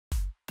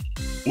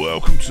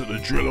Welcome to the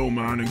Drillo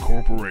Mining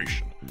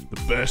Corporation,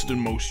 the best and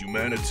most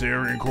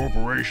humanitarian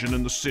corporation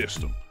in the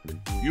system.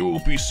 You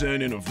will be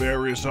sent into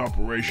various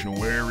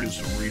operational areas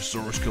of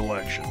resource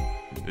collection.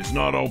 It's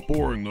not all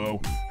boring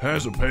though,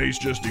 hazard pays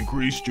just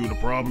increased due to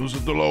problems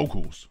with the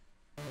locals.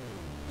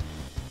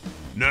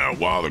 Now,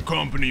 while the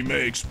company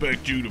may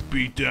expect you to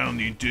beat down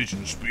the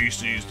indigenous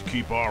species to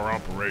keep our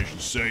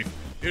operations safe,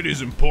 it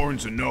is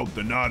important to note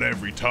that not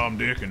every Tom,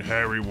 Dick, and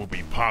Harry will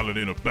be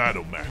piloting a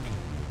battle mech.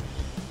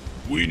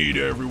 We need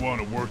everyone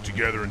to work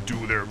together and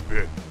do their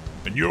bit.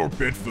 And your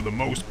bit, for the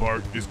most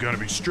part, is gonna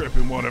be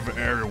stripping whatever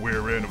area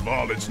we're in of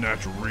all its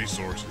natural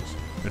resources.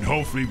 And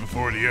hopefully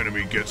before the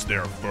enemy gets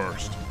there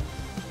first.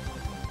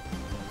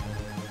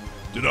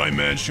 Did I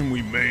mention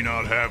we may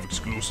not have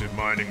exclusive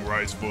mining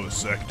rights for the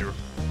sector?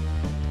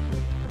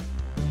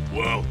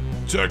 Well,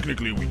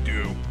 technically we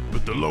do,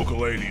 but the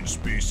local alien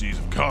species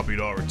have copied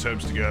our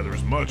attempts to gather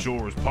as much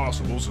ore as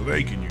possible so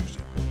they can use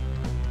it.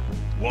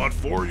 What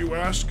for, you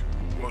ask?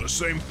 Well, the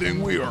same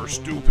thing we are,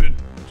 stupid.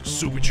 To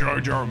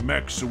supercharge our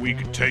mechs so we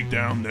can take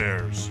down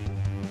theirs.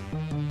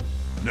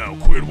 Now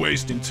quit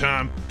wasting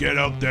time, get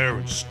out there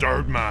and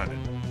start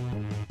mining.